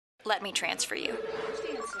Let me transfer you.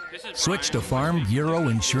 Switch to Farm Bureau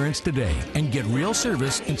Insurance today and get real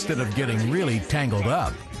service instead of getting really tangled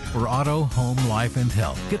up. For auto, home, life, and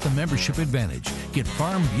health, get the membership advantage. Get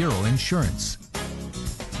Farm Bureau Insurance.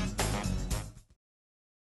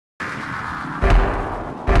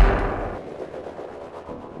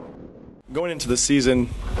 Going into the season,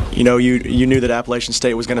 you knew that Appalachian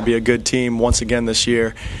State was going to be a good team once again this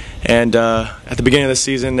year. And at the beginning of the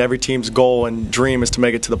season, every team's goal and dream is to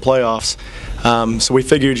make it to the playoffs. So we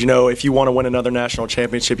figured, if you want to win another national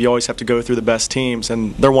championship, you always have to go through the best teams,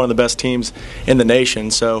 and they're one of the best teams in the nation.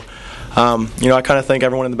 So, I kind of think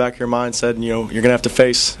everyone in the back of your mind said, you're going to have to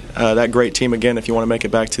face that great team again if you want to make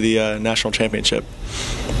it back to the national championship.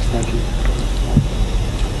 Thank you.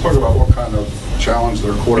 Talk about what kind of challenge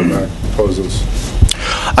their quarterback poses.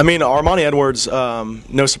 Armani Edwards,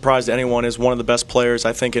 no surprise to anyone, is one of the best players,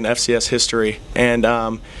 I think, in FCS history.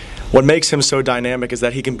 And what makes him so dynamic is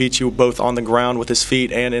that he can beat you both on the ground with his feet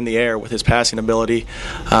and in the air with his passing ability.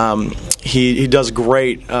 He does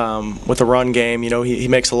great with the run game. He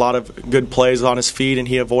makes a lot of good plays on his feet, and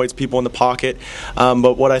he avoids people in the pocket.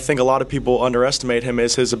 But what I think a lot of people underestimate him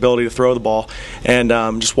is his ability to throw the ball. And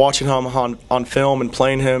just watching him on film and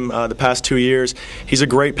playing him the past 2 years, he's a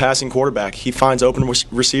great passing quarterback. He finds open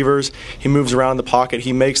receivers. He moves around the pocket.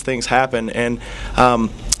 He makes things happen. And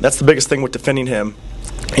that's the biggest thing with defending him,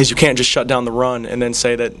 is you can't just shut down the run and then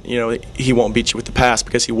say that he won't beat you with the pass,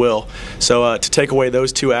 because he will. So to take away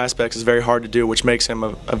those two aspects is very hard to do, which makes him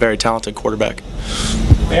a very talented quarterback.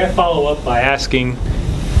 May I follow up by asking,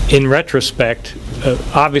 in retrospect,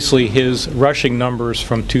 obviously his rushing numbers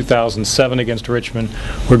from 2007 against Richmond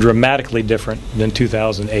were dramatically different than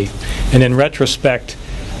 2008. And in retrospect,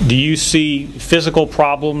 do you see physical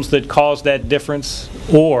problems that caused that difference,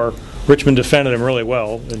 or Richmond defended him really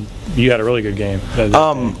well, and you had a really good game?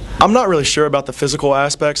 I'm not really sure about the physical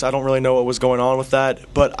aspects. I don't really know what was going on with that.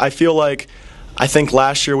 But I think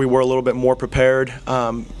last year we were a little bit more prepared.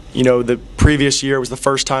 The previous year was the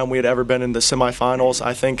first time we had ever been in the semifinals.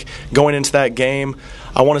 I think going into that game,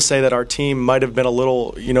 I want to say that our team might have been a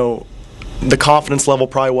little, the confidence level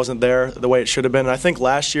probably wasn't there the way it should have been. And I think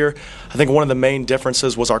last year, one of the main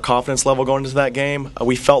differences was our confidence level going into that game.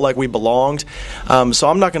 We felt like we belonged. So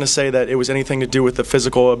I'm not going to say that it was anything to do with the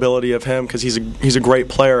physical ability of him, because he's a great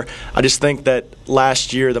player. I just think that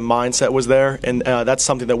last year the mindset was there, and that's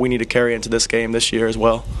something that we need to carry into this game this year as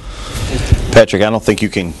well. Patrick, I don't think you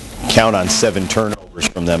can count on 7 turnovers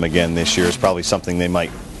from them again this year. It's probably something they might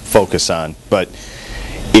focus on. But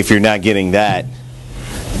if you're not getting that,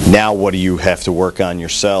 now what do you have to work on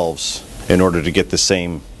yourselves in order to get the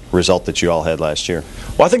same result that you all had last year?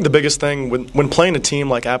 Well, I think the biggest thing when playing a team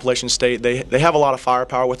like Appalachian State, they have a lot of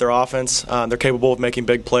firepower with their offense. They're capable of making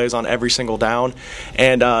big plays on every single down.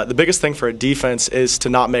 And the biggest thing for a defense is to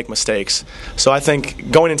not make mistakes. So I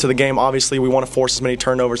think going into the game, obviously we want to force as many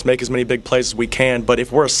turnovers, make as many big plays as we can. But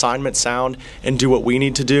if we're assignment sound and do what we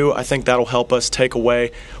need to do, I think that'll help us take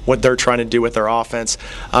away what they're trying to do with their offense.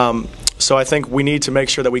 So I think we need to make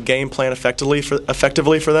sure that we game plan effectively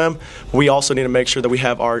for them. We also need to make sure that we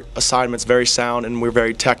have our assignments very sound and we're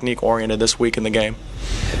very technique oriented this week in the game.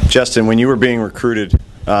 Justin, when you were being recruited,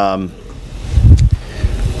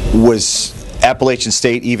 was Appalachian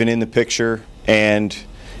State even in the picture? And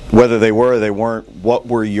whether they were or they weren't, what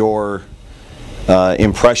were your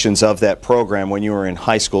impressions of that program when you were in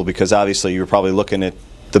high school? Because obviously you were probably looking at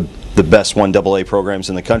the best 1AA programs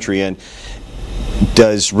in the country. And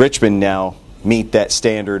does Richmond now meet that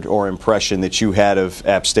standard or impression that you had of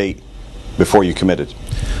App State before you committed?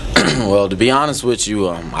 Well, to be honest with you,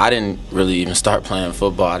 I didn't really even start playing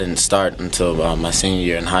football. I didn't start until my senior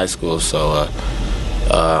year in high school. So,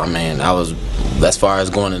 I was, as far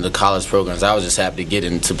as going into college programs, I was just happy to get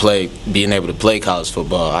into being able to play college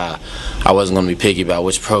football. I wasn't going to be picky about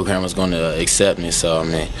which program was going to accept me. So,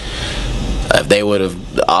 if they would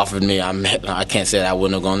have offered me, I can't say that I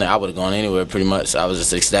wouldn't have gone there. I would have gone anywhere pretty much. I was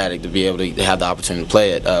just ecstatic to be able to have the opportunity to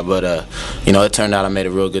play it. But it turned out I made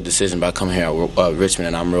a real good decision by coming here at Richmond,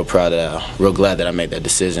 and I'm real proud real glad that I made that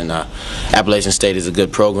decision. Appalachian State is a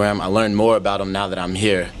good program. I learned more about them now that I'm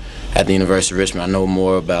here at the University of Richmond. I know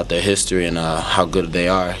more about their history and how good they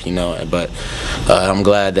are, But I'm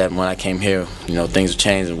glad that when I came here, things have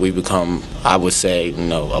changed and we've become, I would say,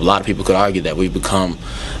 a lot of people could argue that we've become,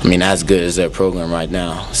 as good as their program right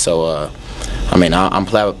now. So,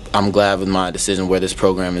 I'm glad with my decision where this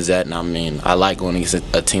program is at, and I like going against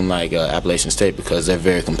a team like Appalachian State because they're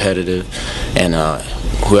very competitive, and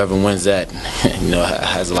whoever wins that,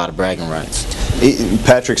 has a lot of bragging rights.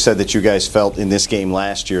 Patrick said that you guys felt in this game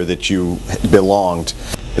last year that you belonged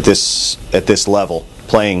at this level,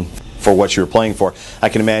 playing for what you were playing for. I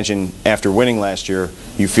can imagine after winning last year,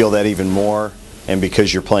 you feel that even more, and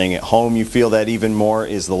because you're playing at home, you feel that even more.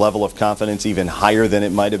 Is the level of confidence even higher than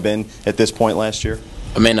it might have been at this point last year?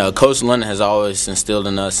 I mean, Coach London has always instilled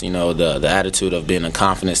in us, the attitude of being a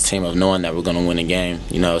confidence team, of knowing that we're going to win a game,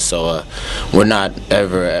 so we don't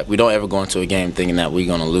ever go into a game thinking that we're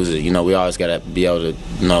going to lose it. We always got to be able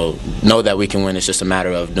to know that we can win. It's just a matter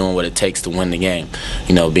of doing what it takes to win the game,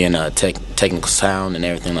 being technical sound and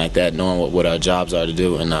everything like that, knowing what our jobs are to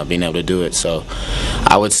do and being able to do it. So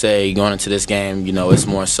I would say going into this game, it's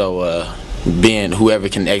more so being whoever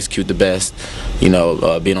can execute the best, being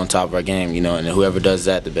on top of our game, and whoever does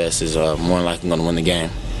that the best is more than likely going to win the game.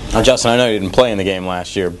 Now, Justin, I know you didn't play in the game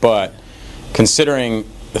last year, but considering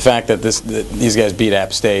the fact that these guys beat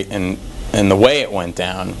App State and the way it went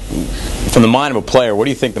down, from the mind of a player, what do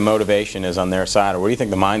you think the motivation is on their side, or what do you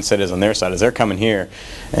think the mindset is on their side as they're coming here,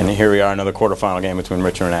 and here we are, another quarterfinal game between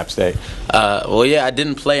Richmond and App State? Well, yeah, I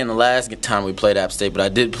didn't play in the last time we played App State, but I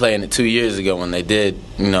did play in it 2 years ago when they did,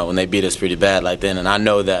 when they beat us pretty bad like then, and I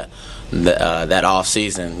know that that off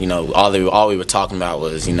season, all we were talking about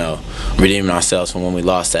was, redeeming ourselves from when we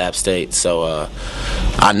lost to App State. So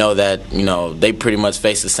I know that, they pretty much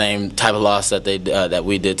faced the same type of loss that that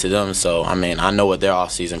we did to them. So I mean, I know what their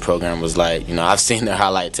off season program was like. I've seen their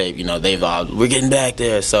highlight tape. We're getting back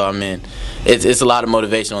there. So I mean, it's a lot of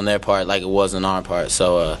motivation on their part, like it was on our part.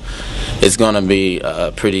 So it's going to be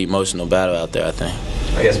a pretty emotional battle out there, I think.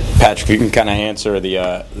 I guess, Patrick, you can kind of answer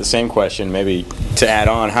the same question, maybe to add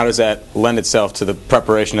on. How does that lend itself to the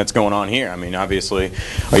preparation that's going on here? I mean, obviously,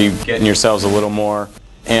 are you getting yourselves a little more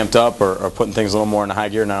amped up or putting things a little more into high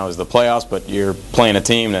gear now as the playoffs, but you're playing a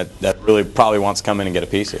team that really probably wants to come in and get a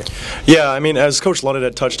piece here? Yeah, I mean, as Coach London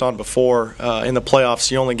had touched on before, in the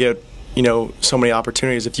playoffs, you only get so many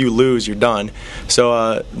opportunities. If you lose, you're done.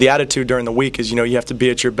 So the attitude during the week is, you have to be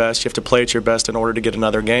at your best. You have to play at your best in order to get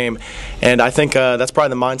another game. And I think that's probably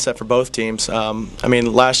the mindset for both teams. I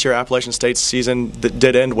mean, last year Appalachian State's season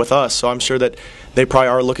did end with us, so I'm sure that they probably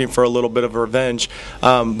are looking for a little bit of revenge.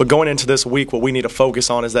 But going into this week, what we need to focus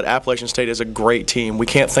on is that Appalachian State is a great team. We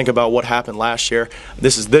can't think about what happened last year.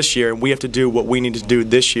 This is this year, and we have to do what we need to do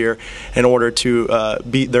this year in order to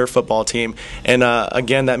beat their football team. And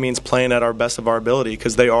again, that means playing at our best of our ability,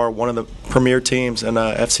 because they are one of the premier teams in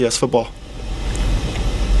FCS football.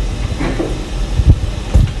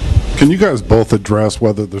 Can you guys both address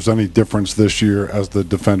whether there's any difference this year as the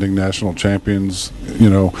defending national champions?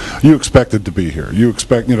 You expected to be here. You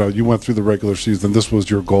went through the regular season. This was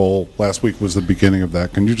your goal. Last week was the beginning of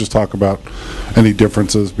that. Can you just talk about any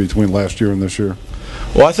differences between last year and this year?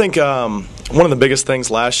 Well, I think one of the biggest things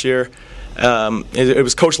last year, it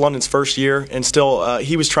was Coach London's first year, and still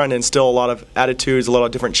he was trying to instill a lot of attitudes, a lot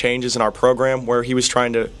of different changes in our program, where he was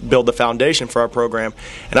trying to build the foundation for our program.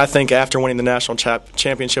 And I think after winning the national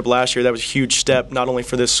championship last year, that was a huge step, not only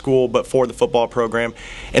for this school but for the football program.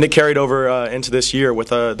 And it carried over into this year with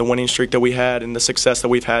the winning streak that we had and the success that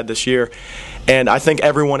we've had this year. And I think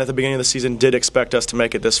everyone at the beginning of the season did expect us to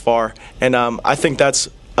make it this far. And I think that's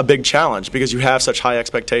a big challenge, because you have such high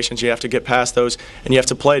expectations. You have to get past those, and you have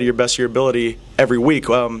to play to your best of your ability every week.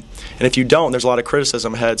 And if you don't, there's a lot of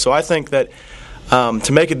criticism ahead. So I think that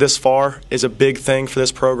to make it this far is a big thing for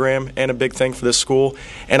this program and a big thing for this school.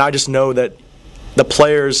 And I just know that the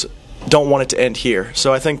players don't want it to end here.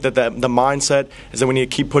 So I think that the mindset is that we need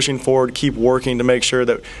to keep pushing forward, keep working to make sure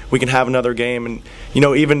that we can have another game. And,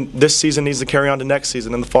 even this season needs to carry on to next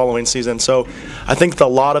season and the following season. So I think that a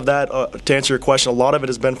lot of that, to answer your question, a lot of it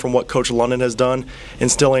has been from what Coach London has done,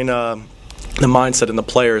 instilling the mindset in the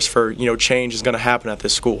players for, change is going to happen at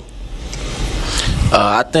this school.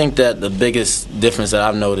 I think that the biggest difference that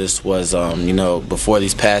I've noticed was, before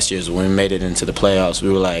these past years when we made it into the playoffs, we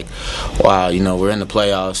were like, wow, we're in the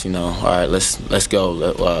playoffs, all right, let's go,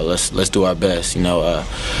 let's do our best, and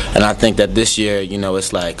I think that this year,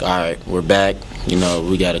 it's like, all right, we're back,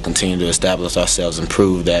 we got to continue to establish ourselves and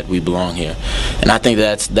prove that we belong here, and I think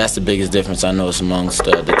that's the biggest difference I noticed amongst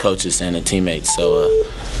the coaches and the teammates. So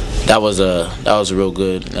that was a real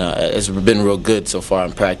good. It's been real good so far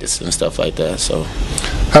in practice and stuff like that. So,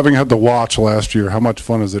 having had to watch last year, how much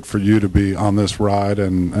fun is it for you to be on this ride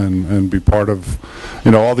and be part of,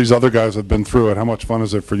 all these other guys have been through it? How much fun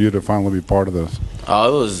is it for you to finally be part of this?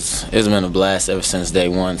 Oh, it's been a blast ever since day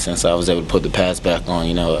one, since I was able to put the pads back on.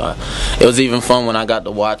 It was even fun when I got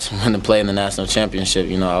to watch when to play in the national championship.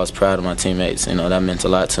 I was proud of my teammates. That meant a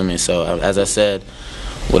lot to me. So, as I said,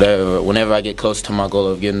 whenever I get close to my goal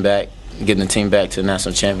of getting the team back to the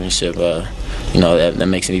national championship, that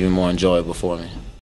makes it even more enjoyable for me.